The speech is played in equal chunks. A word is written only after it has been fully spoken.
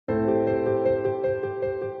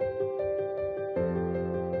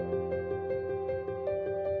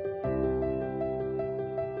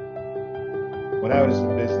When I was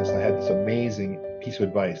in business, I had this amazing piece of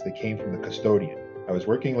advice that came from the custodian. I was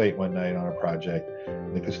working late one night on a project,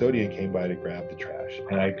 and the custodian came by to grab the trash.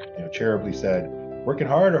 And I, charitably said, "Working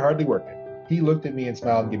hard or hardly working?" He looked at me and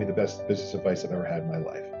smiled and gave me the best business advice I've ever had in my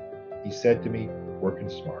life. He said to me, "Working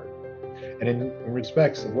smart." And in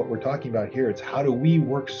respects of what we're talking about here, it's how do we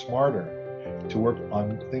work smarter to work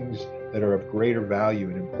on things that are of greater value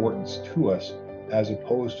and importance to us, as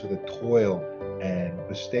opposed to the toil and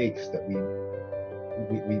mistakes that we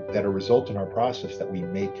that are result in our process that we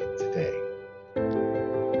make today.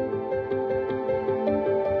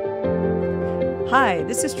 Hi,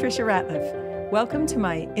 this is Tricia Ratliff. Welcome to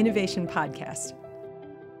my Innovation Podcast.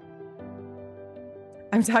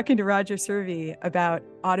 I'm talking to Roger Servey about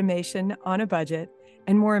automation on a budget,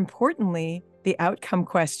 and more importantly, the outcome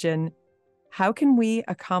question: how can we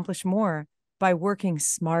accomplish more by working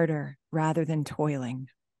smarter rather than toiling?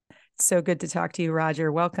 It's so good to talk to you,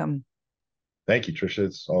 Roger. Welcome. Thank you, Tricia.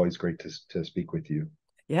 It's always great to speak with you.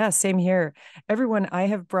 Yeah, same here. Everyone, I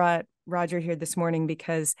have brought Roger here this morning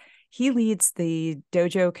because he leads the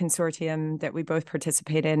Dojo consortium that we both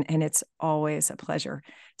participate in, and it's always a pleasure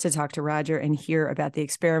to talk to Roger and hear about the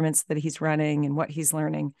experiments that he's running and what he's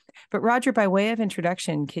learning. But Roger, by way of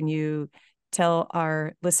introduction, can you tell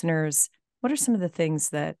our listeners what are some of the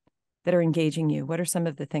things that are engaging you? What are some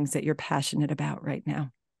of the things that you're passionate about right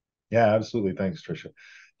now? Yeah, absolutely. Thanks, Tricia.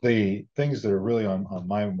 The things that are really on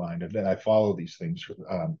my mind, and I follow these things.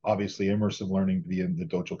 Obviously, immersive learning via the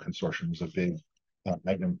Dojo Consortium is a big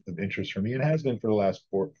item of interest for me. It has been for the last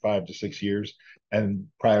 5 to 6 years. And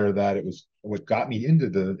prior to that, it was what got me into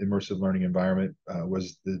the immersive learning environment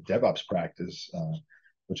was the DevOps practice,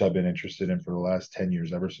 which I've been interested in for the last 10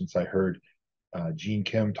 years, ever since I heard Gene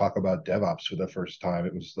Kim talk about DevOps for the first time.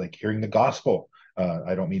 It was like hearing the gospel.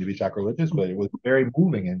 I don't mean to be sacrilegious, but it was very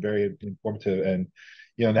moving and very informative. And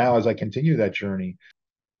now as I continue that journey,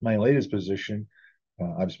 my latest position,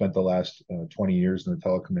 I've spent the last 20 years in the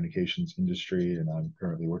telecommunications industry, and I'm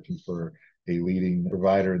currently working for a leading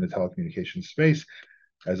provider in the telecommunications space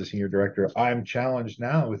as a senior director. I'm challenged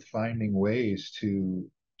now with finding ways to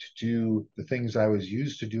do the things I was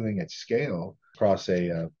used to doing at scale across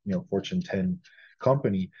a Fortune 10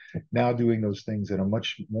 company, now doing those things at a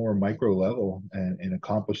much more micro level and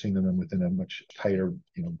accomplishing them within a much tighter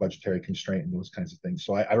budgetary constraint and those kinds of things.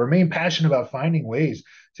 So I remain passionate about finding ways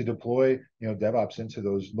to deploy DevOps into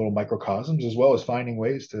those little microcosms, as well as finding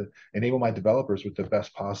ways to enable my developers with the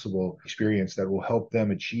best possible experience that will help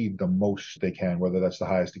them achieve the most they can, whether that's the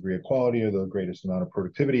highest degree of quality or the greatest amount of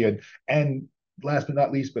productivity, and last but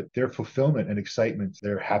not least, but their fulfillment and excitement,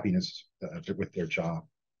 their happiness with their job.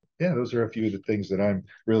 Yeah, those are a few of the things that I'm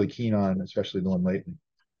really keen on, especially the one lately.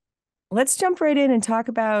 Let's jump right in and talk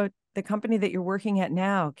about the company that you're working at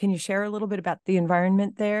now. Can you share a little bit about the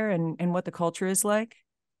environment there and what the culture is like?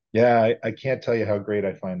 Yeah, I can't tell you how great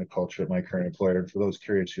I find the culture at my current employer. And for those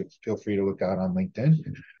curious, feel free to look out on LinkedIn.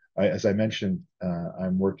 As I mentioned,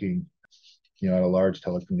 I'm working at a large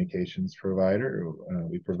telecommunications provider.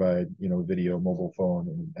 We provide video, mobile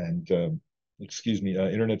phone, and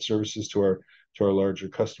internet services to our larger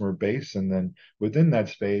customer base. And then within that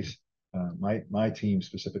space, my team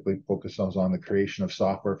specifically focuses on the creation of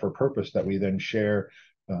software for purpose that we then share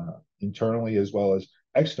internally as well as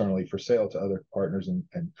externally for sale to other partners and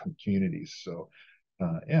communities. So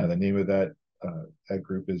the name of that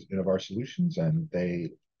group is Innovar Solutions, and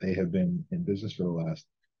they have been in business for the last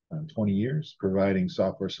 20 years, providing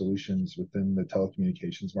software solutions within the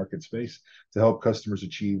telecommunications market space to help customers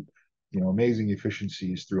achieve amazing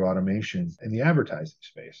efficiencies through automation in the advertising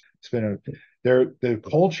space. It's been the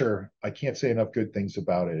culture. I can't say enough good things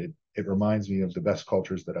about it. It reminds me of the best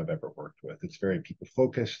cultures that I've ever worked with. It's very people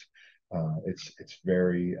focused. It's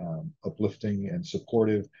very uplifting and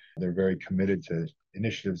supportive. They're very committed to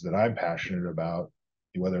initiatives that I'm passionate about,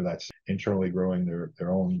 whether that's internally growing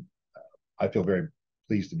their own. I feel very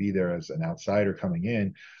pleased to be there as an outsider coming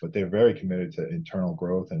in, but they're very committed to internal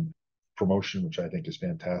growth and promotion, which I think is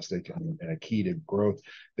fantastic and a key to growth.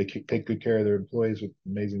 They take good care of their employees with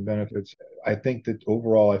amazing benefits. I think that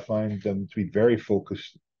overall, I find them to be very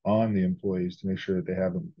focused on the employees to make sure that they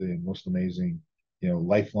have the most amazing,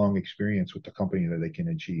 lifelong experience with the company that they can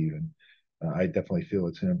achieve. And I definitely feel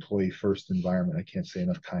it's an employee first environment. I can't say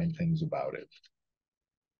enough kind things about it.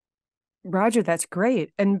 Roger, that's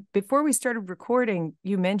great. And before we started recording,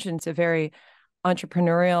 you mentioned it's a very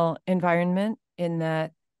entrepreneurial environment in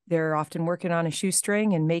that they're often working on a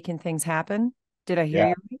shoestring and making things happen. Did I hear Yeah.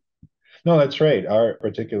 you right? No, that's right. Our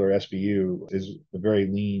particular SBU is a very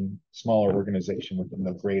lean, smaller organization within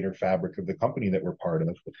the greater fabric of the company that we're part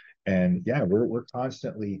of. And yeah, we're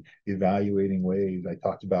constantly evaluating ways. I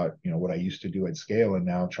talked about, what I used to do at scale and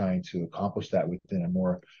now trying to accomplish that within a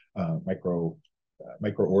more micro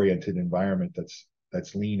oriented environment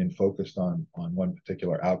that's lean and focused on one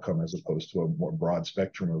particular outcome as opposed to a more broad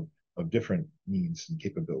spectrum of different needs and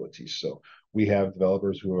capabilities. So we have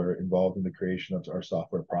developers who are involved in the creation of our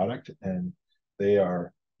software product, and they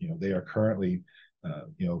are currently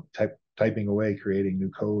typing away, creating new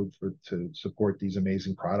code to support these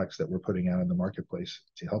amazing products that we're putting out in the marketplace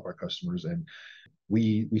to help our customers. And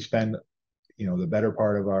we spend the better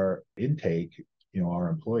part of our intake, our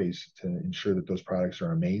employees, to ensure that those products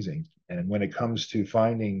are amazing. And when it comes to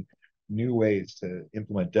finding new ways to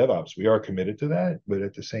implement DevOps, we are committed to that. But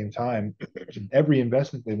at the same time, every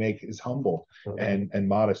investment we make is humble and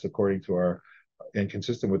modest according to our and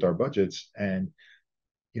consistent with our budgets. And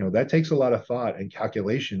that takes a lot of thought and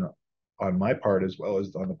calculation on my part as well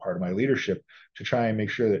as on the part of my leadership to try and make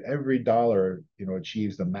sure that every dollar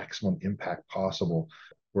achieves the maximum impact possible.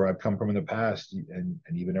 Where I've come from in the past, and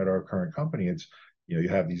even at our current company, it's you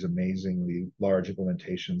have these amazingly large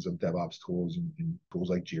implementations of DevOps tools and tools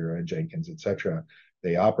like Jira and Jenkins, etc.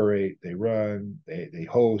 They operate, they run, they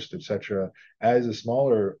host, etc. As a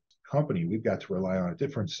smaller company, we've got to rely on a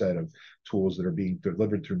different set of tools that are being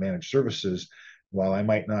delivered through managed services. While I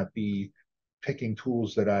might not be picking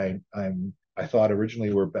tools that I thought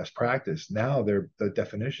originally were best practice, now they're the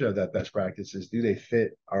definition of that best practice is, do they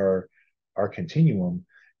fit our continuum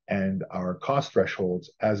and our cost thresholds,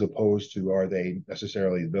 as opposed to, are they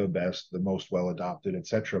necessarily the best, the most well adopted, et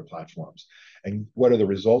cetera, platforms? And what are the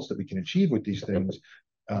results that we can achieve with these things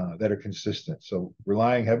that are consistent? So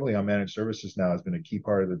relying heavily on managed services now has been a key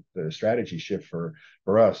part of the strategy shift for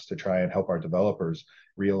us to try and help our developers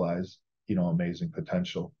realize amazing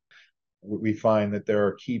potential. We find that there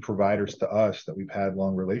are key providers to us that we've had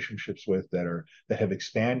long relationships with that have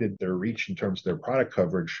expanded their reach in terms of their product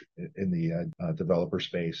coverage in the developer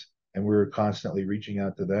space, and we're constantly reaching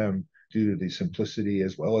out to them due to the simplicity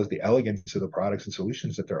as well as the elegance of the products and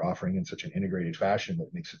solutions that they're offering in such an integrated fashion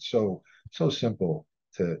that makes it so simple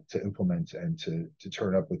to implement and to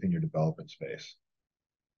turn up within your development space.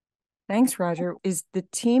 Thanks, Roger. Is the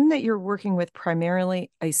team that you're working with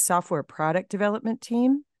primarily a software product development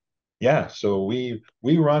team? Yeah, so we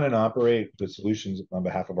run and operate the solutions on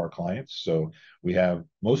behalf of our clients. So we have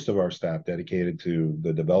most of our staff dedicated to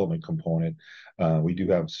the development component. We do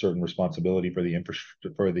have certain responsibility for the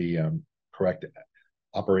infrastructure, for the correct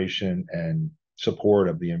operation and support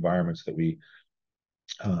of the environments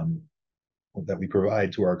um, that we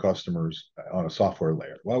provide to our customers on a software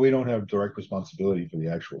layer. While we don't have direct responsibility for the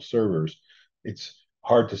actual servers, it's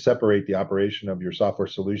hard to separate the operation of your software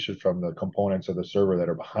solution from the components of the server that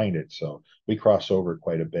are behind it. So we cross over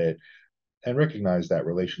quite a bit and recognize that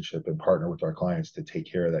relationship and partner with our clients to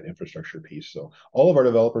take care of that infrastructure piece. So all of our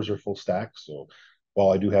developers are full stack. So while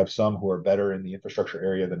I do have some who are better in the infrastructure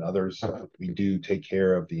area than others, we do take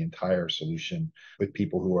care of the entire solution with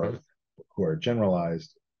people who are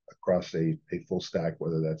generalized across a full stack,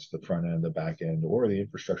 whether that's the front end, the back end, or the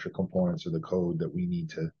infrastructure components of the code that we need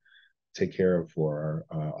to take care of for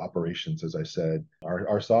our operations. As I said,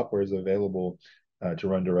 our software is available to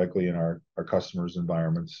run directly in our customers'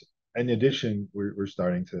 environments. In addition, we're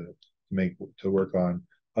starting to work on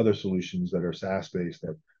other solutions that are SaaS based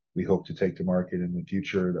that we hope to take to market in the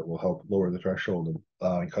future that will help lower the threshold of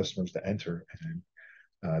allowing customers to enter.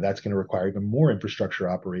 And that's going to require even more infrastructure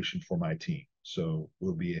operation for my team. So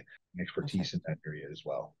we'll be an expertise in that area as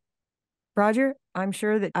well. Roger, I'm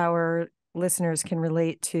sure that our listeners can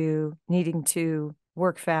relate to needing to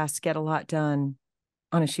work fast, get a lot done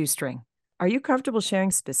on a shoestring. Are you comfortable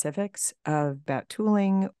sharing specifics about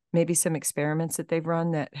tooling, maybe some experiments that they've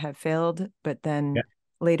run that have failed, but then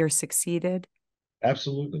later succeeded?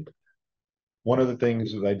 Absolutely. One of the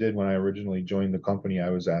things that I did when I originally joined the company,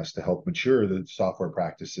 I was asked to help mature the software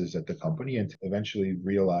practices at the company and to eventually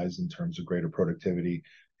realize, in terms of greater productivity,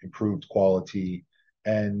 improved quality,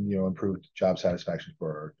 and improved job satisfaction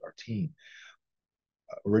for our team.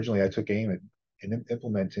 Originally, I took aim at in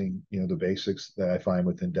implementing the basics that I find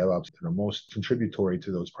within DevOps that are most contributory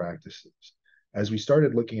to those practices. As we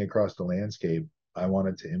started looking across the landscape, I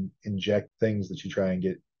wanted to inject things that you try and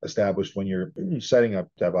get established when you're setting up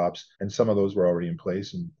DevOps, and some of those were already in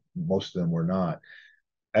place, and most of them were not.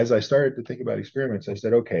 As I started to think about experiments, I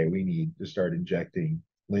said, okay, we need to start injecting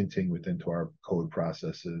linting within our code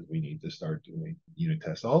processes. We need to start doing unit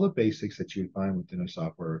tests, all the basics that you find within a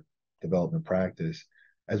software development practice.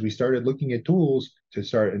 as we started looking at tools to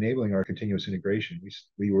start enabling our continuous integration,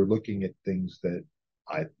 we were looking at things that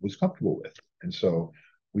I was comfortable with. And so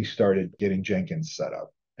we started getting Jenkins set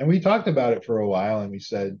up. And we talked about it for a while and we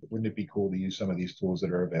said, wouldn't it be cool to use some of these tools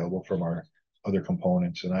that are available from our other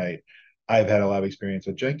components? And I've had a lot of experience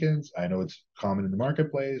with Jenkins. I know it's common in the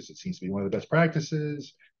marketplace. It seems to be one of the best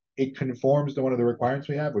practices. It conforms to one of the requirements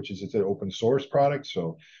we have, which is it's an open source product.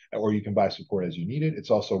 So, or you can buy support as you need it.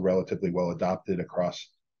 It's also relatively well adopted across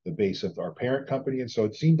the base of our parent company. And so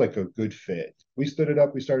it seemed like a good fit. We stood it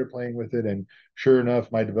up, we started playing with it. And sure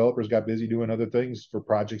enough, my developers got busy doing other things for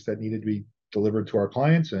projects that needed to be delivered to our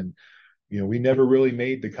clients. And, we never really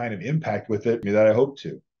made the kind of impact with it that I hoped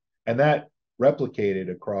to. And that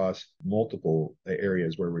replicated across multiple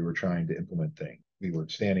areas where we were trying to implement things. We were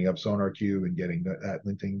standing up SonarQube and getting that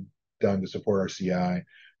linting done to support our CI.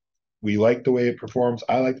 We like the way it performs.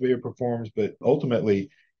 I like the way it performs, but ultimately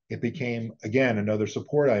it became, again, another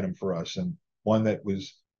support item for us and one that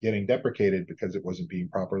was getting deprecated because it wasn't being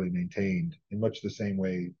properly maintained in much the same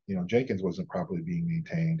way, Jenkins wasn't properly being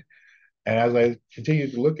maintained. And as I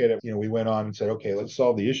continued to look at it, we went on and said, okay, let's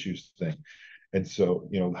solve the issues thing. And so,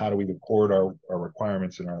 how do we record our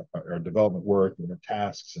requirements and our development work and our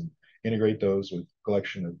tasks and integrate those with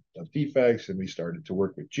collection of defects? And we started to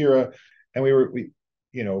work with Jira. And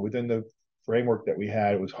within the framework that we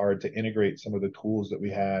had, it was hard to integrate some of the tools that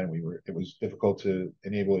we had. And it was difficult to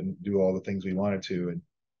enable it and do all the things we wanted to. And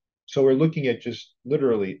so we're looking at just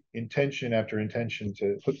literally intention after intention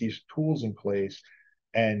to put these tools in place,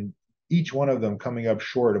 and each one of them coming up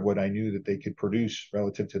short of what I knew that they could produce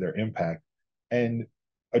relative to their impact, and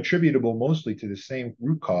attributable mostly to the same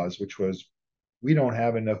root cause, which was we don't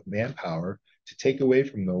have enough manpower to take away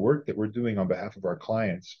from the work that we're doing on behalf of our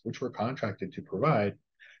clients, which we're contracted to provide,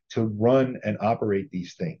 to run and operate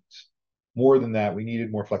these things. More than that, we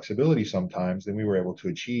needed more flexibility sometimes than we were able to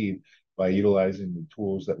achieve by utilizing the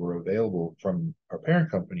tools that were available from our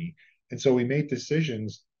parent company. And so we made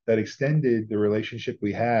decisions that extended the relationship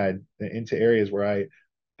we had into areas where I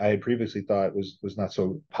had previously thought was not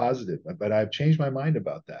so positive. But I've changed my mind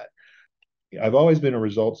about that. I've always been a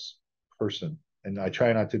results person, and I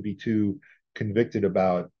try not to be too convicted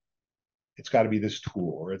about it's got to be this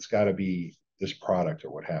tool or it's got to be this product or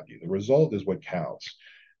what have you. The result is what counts.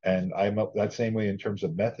 And I'm up that same way in terms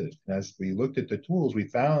of method. And as we looked at the tools, we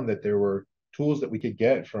found that there were tools that we could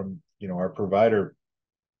get from our provider.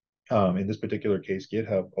 In this particular case,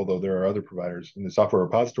 GitHub, although there are other providers in the software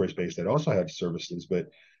repository space that also have services, but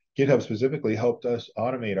GitHub specifically helped us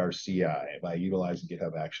automate our CI by utilizing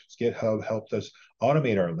GitHub Actions. GitHub helped us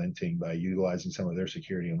automate our linting by utilizing some of their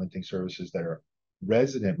security and linting services that are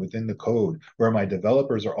resident within the code, where my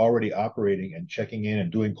developers are already operating and checking in and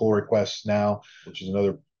doing pull requests now, which is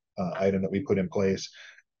another item that we put in place,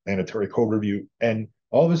 mandatory code review. And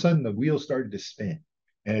all of a sudden, the wheel started to spin.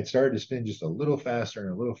 And it started to spin just a little faster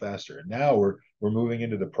and a little faster. And now we're moving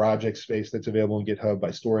into the project space that's available in GitHub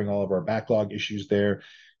by storing all of our backlog issues there,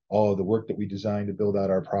 all of the work that we designed to build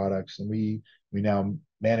out our products. And we now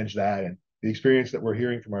manage that. And the experience that we're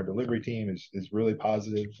hearing from our delivery team is really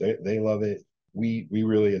positive. They love it. We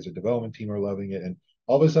really, as a development team, are loving it. And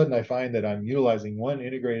all of a sudden, I find that I'm utilizing one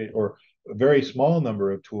integrated or a very small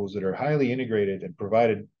number of tools that are highly integrated and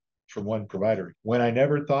provided from one provider, when I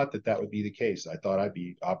never thought that would be the case. I thought I'd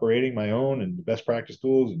be operating my own and the best practice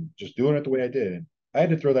tools and just doing it the way I did. And I had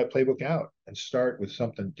to throw that playbook out and start with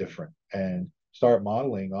something different and start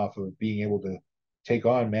modeling off of being able to take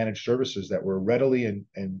on managed services that were readily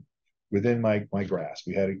and within my grasp.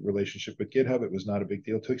 We had a relationship with GitHub. It was not a big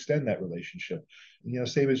deal to extend that relationship.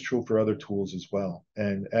 Same is true for other tools as well.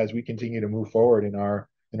 And as we continue to move forward in our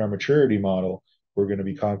maturity model, we're going to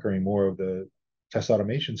be conquering more of the test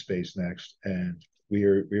automation space next. And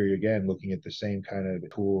we're again looking at the same kind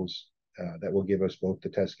of tools that will give us both the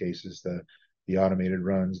test cases, the automated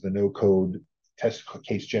runs, the no code test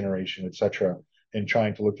case generation, etc., and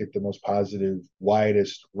trying to look at the most positive,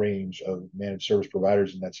 widest range of managed service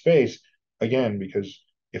providers in that space. Again, because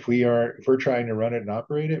if we're trying to run it and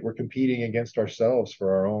operate it, we're competing against ourselves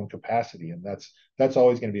for our own capacity, and that's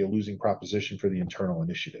always going to be a losing proposition for the internal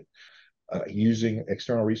initiative. Using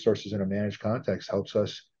external resources in a managed context helps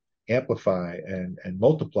us amplify and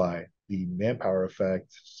multiply the manpower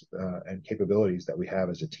effects and capabilities that we have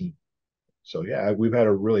as a team. So yeah, we've had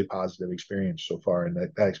a really positive experience so far, and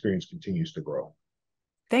that experience continues to grow.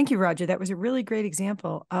 Thank you, Roger. That was a really great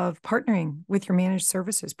example of partnering with your managed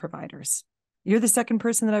services providers. You're the second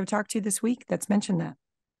person that I've talked to this week that's mentioned that.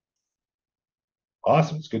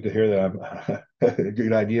 Awesome. It's good to hear that.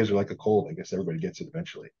 Good ideas are like a cold. I guess everybody gets it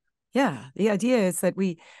eventually. Yeah, the idea is that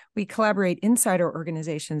we collaborate inside our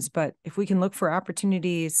organizations, but if we can look for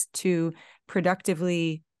opportunities to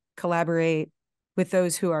productively collaborate with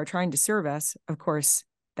those who are trying to serve us, of course,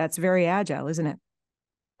 that's very agile, isn't it?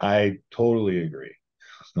 I totally agree.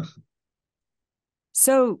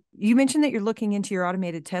 So you mentioned that you're looking into your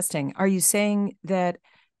automated testing. Are you saying that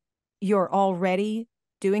you're already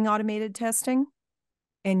doing automated testing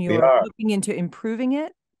and We you're are. looking into improving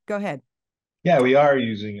it? Go ahead. Yeah, we are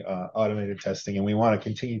using automated testing, and we want to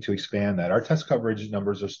continue to expand that. Our test coverage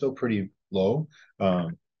numbers are still pretty low.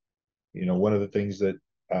 Um, one of the things that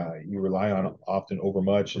you rely on often over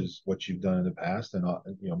much is what you've done in the past, and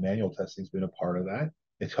manual testing has been a part of that.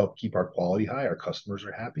 It's helped keep our quality high. Our customers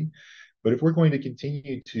are happy. But if we're going to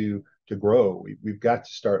continue to grow, we've got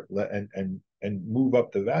to start and move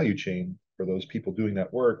up the value chain for those people doing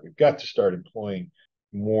that work. We've got to start employing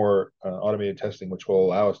more automated testing, which will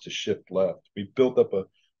allow us to shift left. We've built up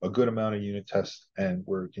a good amount of unit tests, and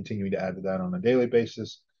we're continuing to add to that on a daily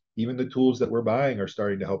basis. Even the tools that we're buying are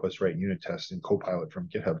starting to help us write unit tests. And Copilot from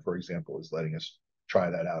GitHub, for example, is letting us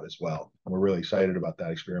try that out as well. And we're really excited about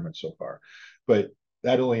that experiment so far. But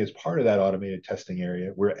that only is part of that automated testing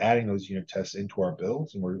area. We're adding those unit tests into our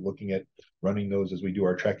builds, and we're looking at running those as we do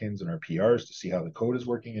our check-ins and our PRs to see how the code is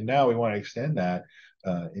working. And now we want to extend that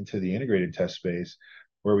into the integrated test space,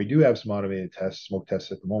 where we do have some automated tests, smoke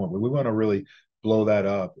tests at the moment, but we want to really blow that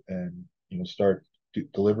up and start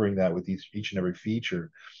delivering that with each and every feature,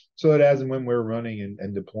 so that as and when we're running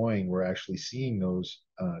and deploying, we're actually seeing those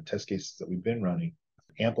test cases that we've been running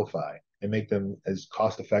amplify and make them as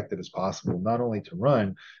cost effective as possible, not only to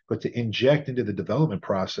run, but to inject into the development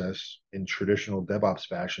process in traditional DevOps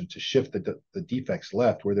fashion to shift the defects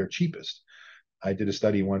left where they're cheapest. I did a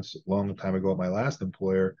study once a long time ago at my last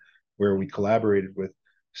employer where we collaborated with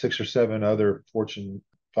 6 or 7 other Fortune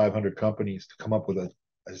 500 companies to come up with a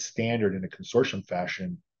standard in a consortium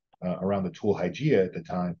fashion around the tool Hygia at the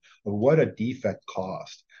time of what a defect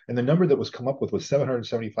cost. And the number that was come up with was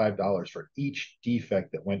 $775 for each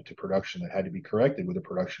defect that went to production that had to be corrected with a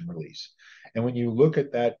production release. And when you look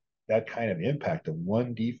at that kind of impact of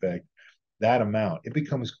one defect, that amount, it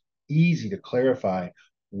becomes easy to clarify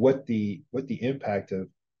what the impact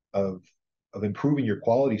of of improving your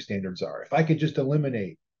quality standards are. If I could just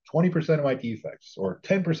eliminate 20% of my defects or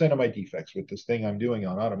 10% of my defects with this thing I'm doing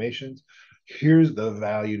on automations, here's the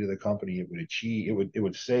value to the company it would achieve. It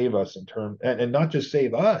would save us in terms, and not just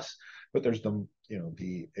save us, but there's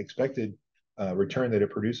the expected return that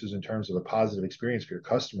it produces in terms of a positive experience for your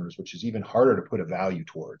customers, which is even harder to put a value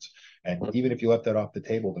towards. And even if you left that off the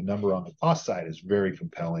table, the number on the cost side is very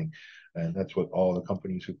compelling. And that's what all the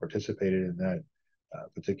companies who participated in that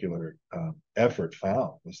particular effort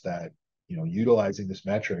found, was that utilizing this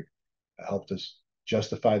metric helped us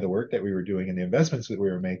justify the work that we were doing and the investments that we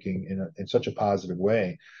were making in such a positive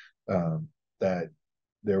way, that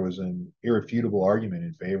there was an irrefutable argument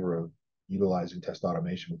in favor of utilizing test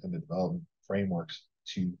automation within the development frameworks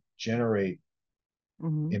to generate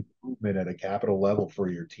Mm-hmm. improvement at a capital level for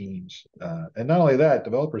your teams. And not only that,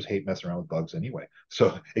 developers hate messing around with bugs anyway.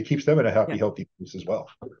 So it keeps them in a Yeah. healthy place as well.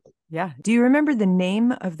 Yeah. Do you remember the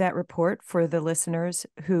name of that report for the listeners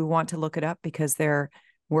who want to look it up because they're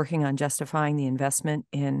working on justifying the investment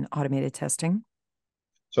in automated testing?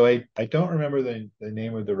 So I don't remember the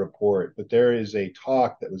name of the report, but there is a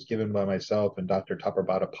talk that was given by myself and Dr.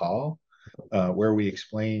 Taprabata Pal, where we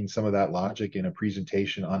explain some of that logic in a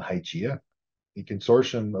presentation on Hygia. The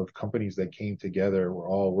consortium of companies that came together were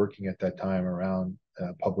all working at that time around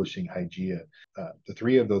publishing Hygia. The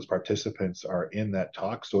 3 of those participants are in that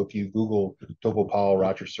talk. So if you Google Topopal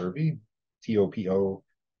Roger Servey, TOPO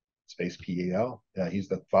space PAL, he's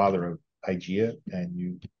the father of Hygia, and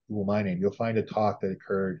you Google my name, you'll find a talk that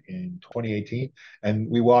occurred in 2018, and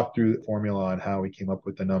we walked through the formula on how we came up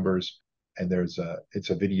with the numbers. And it's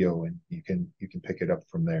a video, and you can pick it up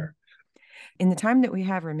from there. In the time that we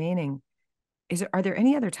have remaining, are there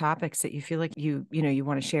any other topics that you feel like you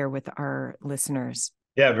want to share with our listeners?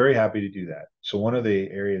 Yeah, very happy to do that. So one of the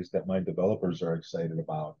areas that my developers are excited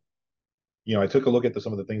about, I took a look at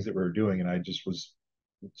some of the things that we were doing, and I just was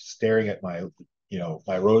staring at my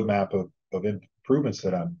roadmap of improvements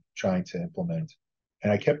that I'm trying to implement.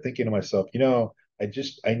 And I kept thinking to myself,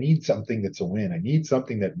 I need something that's a win. I need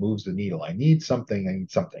something that moves the needle. I need something,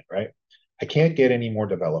 right? I can't get any more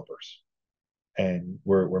developers. And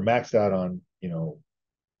we're maxed out on,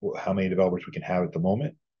 how many developers we can have at the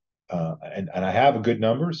moment. And I have a good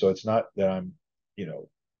number, so it's not that I'm,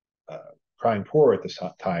 uh, crying poor at this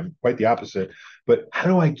time. Quite the opposite. But how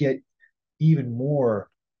do I get even more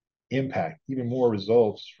impact, even more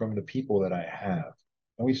results from the people that I have?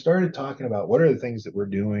 And we started talking about what are the things that we're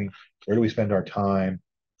doing, where do we spend our time,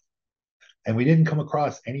 and we didn't come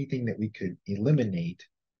across anything that we could eliminate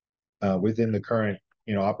within the current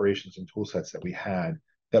operations and tool sets that we had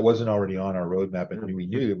that wasn't already on our roadmap and we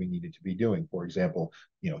knew that we needed to be doing. For example,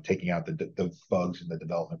 taking out the bugs in the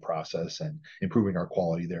development process and improving our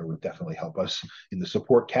quality there would definitely help us in the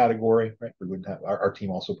support category, right? We wouldn't have our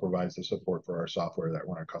team also provides the support for our software that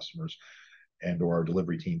when our customers and or our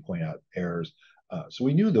delivery team point out errors. So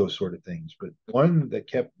we knew those sort of things, but one that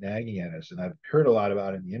kept nagging at us, and I've heard a lot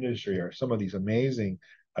about in the industry, are some of these amazing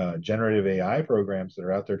generative AI programs that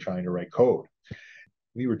are out there trying to write code.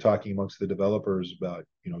 We were talking amongst the developers about,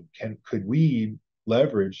 could we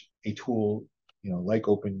leverage a tool, like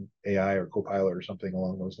Open AI or Copilot or something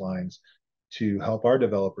along those lines to help our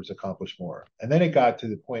developers accomplish more? And then it got to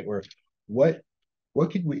the point where what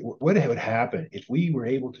what would happen if we were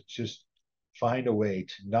able to just find a way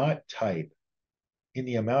to not type in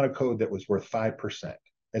the amount of code that was worth 5%.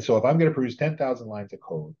 And so if I'm going to produce 10,000 lines of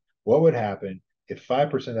code, what would happen if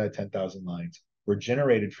 5% of that 10,000 lines were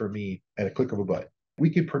generated for me at a click of a button? We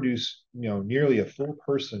could produce, nearly a full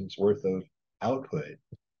person's worth of output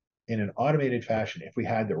in an automated fashion if we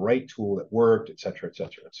had the right tool that worked, et cetera, et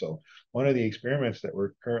cetera. So one of the experiments that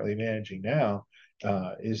we're currently managing now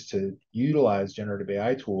is to utilize generative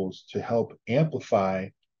AI tools to help amplify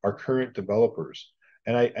our current developers.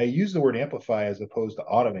 And I use the word amplify as opposed to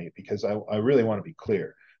automate because I really want to be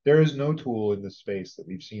clear. There is no tool in this space that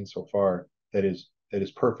we've seen so far that is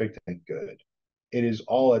perfect and good. It is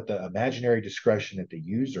all at the imaginary discretion of the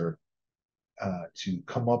user to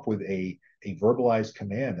come up with a verbalized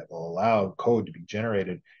command that will allow code to be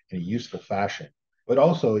generated in a useful fashion. But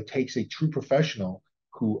also, it takes a true professional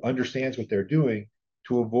who understands what they're doing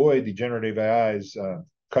to avoid the generative AI's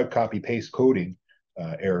cut, copy, paste coding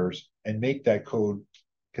errors and make that code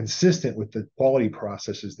consistent with the quality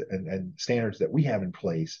processes and standards that we have in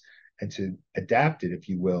place and to adapt it, if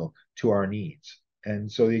you will, to our needs. And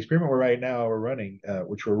so the experiment we're running,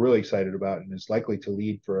 which we're really excited about, and is likely to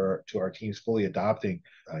lead to our teams fully adopting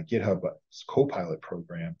GitHub's Copilot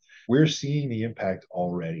program. We're seeing the impact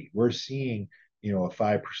already. We're seeing, a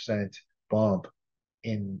 5% bump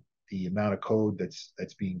in the amount of code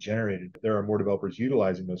that's being generated. There are more developers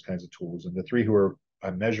utilizing those kinds of tools, and the three who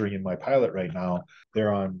I'm measuring in my pilot right now,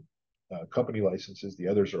 they're on company licenses. The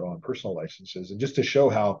others are on personal licenses. And just to show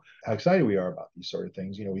how excited we are about these sort of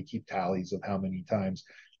things, we keep tallies of how many times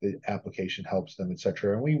the application helps them, et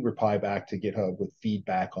cetera. And we reply back to GitHub with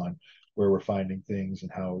feedback on where we're finding things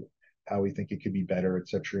and how we think it could be better, et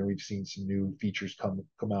cetera. And we've seen some new features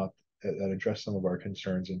come out that address some of our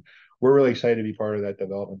concerns. And we're really excited to be part of that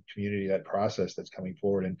development community, that process that's coming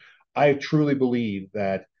forward. And I truly believe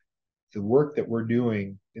that the work that we're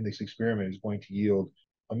doing in this experiment is going to yield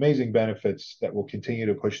amazing benefits that will continue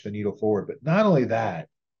to push the needle forward. But not only that,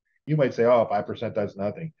 you might say, oh, 5% does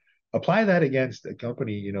nothing. Apply that against a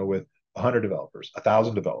company, with 100 developers,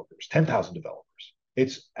 1,000 developers, 10,000 developers.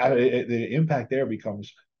 The impact there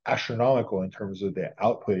becomes astronomical in terms of the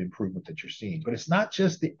output improvement that you're seeing. But it's not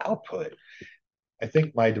just the output. I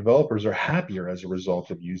think my developers are happier as a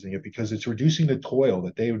result of using it because it's reducing the toil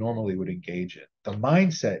that they normally would engage in. The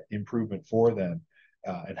mindset improvement for them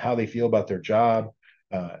and how they feel about their job,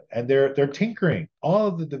 and they're tinkering. All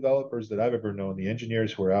of the developers that I've ever known, the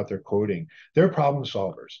engineers who are out there coding, they're problem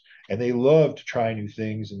solvers, and they love to try new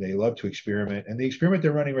things and they love to experiment. And the experiment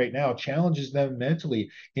they're running right now challenges them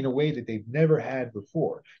mentally in a way that they've never had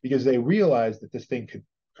before because they realize that this thing could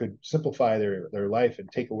simplify their life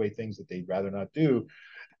and take away things that they'd rather not do.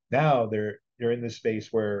 Now they're in this space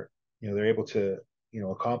where they're able to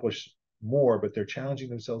accomplish more, but they're challenging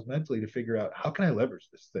themselves mentally to figure out how can I leverage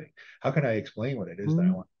this thing? How can I explain what it is that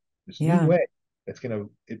I want? This new way that's going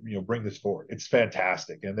to bring this forward. It's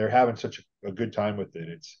fantastic, and they're having such a good time with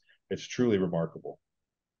it. It's truly remarkable.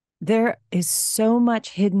 There is so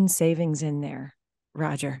much hidden savings in there,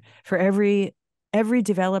 Roger, for every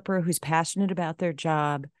developer who's passionate about their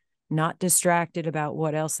job, not distracted about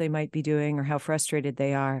what else they might be doing or how frustrated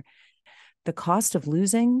they are. The cost of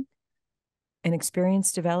losing an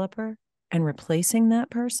experienced developer and replacing that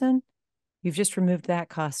person, you've just removed that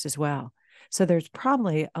cost as well. So there's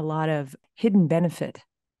probably a lot of hidden benefit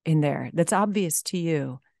in there that's obvious to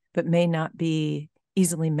you, but may not be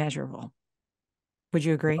easily measurable. Would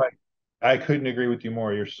you agree? I couldn't agree with you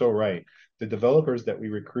more. You're so right. The developers that we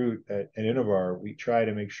recruit at Innovar, we try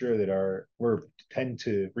to make sure that we tend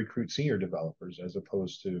to recruit senior developers as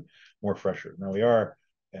opposed to more fresher. Now we are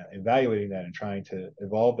evaluating that and trying to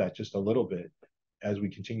evolve that just a little bit as we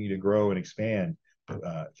continue to grow and expand,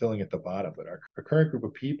 filling at the bottom. But our current group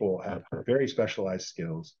of people have very specialized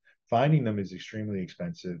skills. Finding them is extremely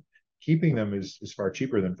expensive. Keeping them is far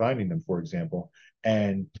cheaper than finding them, for example.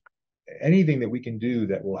 And anything that we can do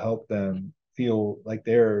that will help them feel like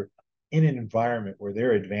they're in an environment where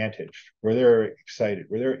they're advantaged, where they're excited,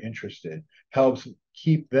 where they're interested, helps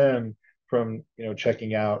keep them from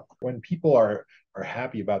checking out. When people are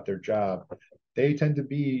happy about their job, they tend to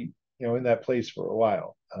be in that place for a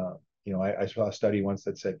while. I saw a study once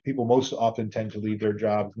that said people most often tend to leave their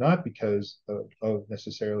jobs not because of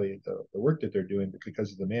necessarily the work that they're doing, but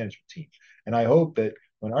because of the management team. And I hope that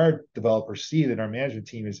when our developers see that our management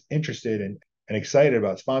team is interested and excited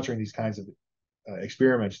about sponsoring these kinds of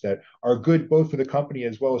experiments that are good both for the company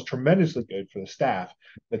as well as tremendously good for the staff,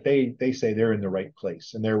 that they say they're in the right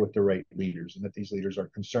place and they're with the right leaders, and that these leaders are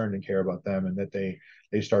concerned and care about them, and that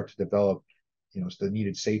they start to develop the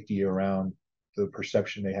needed safety around the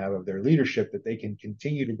perception they have of their leadership, that they can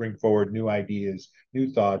continue to bring forward new ideas,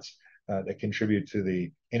 new thoughts that contribute to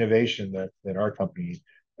the innovation that our company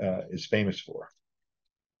is famous for.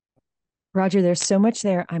 Roger, there's so much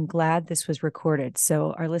there. I'm glad this was recorded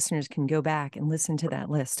so our listeners can go back and listen to that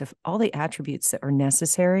list of all the attributes that are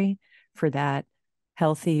necessary for that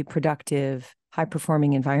healthy, productive,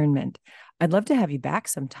 high-performing environment. I'd love to have you back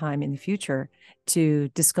sometime in the future to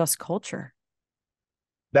discuss culture.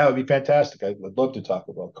 That would be fantastic. I'd love to talk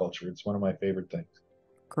about culture. It's one of my favorite things.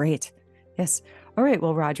 Great. Yes. All right.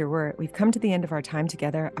 Well, Roger, we've come to the end of our time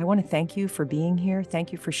together. I want to thank you for being here.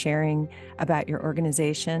 Thank you for sharing about your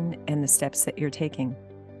organization and the steps that you're taking.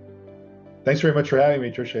 Thanks very much for having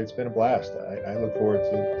me, Tricia. It's been a blast. I look forward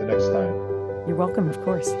to the next time. You're welcome, of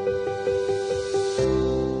course.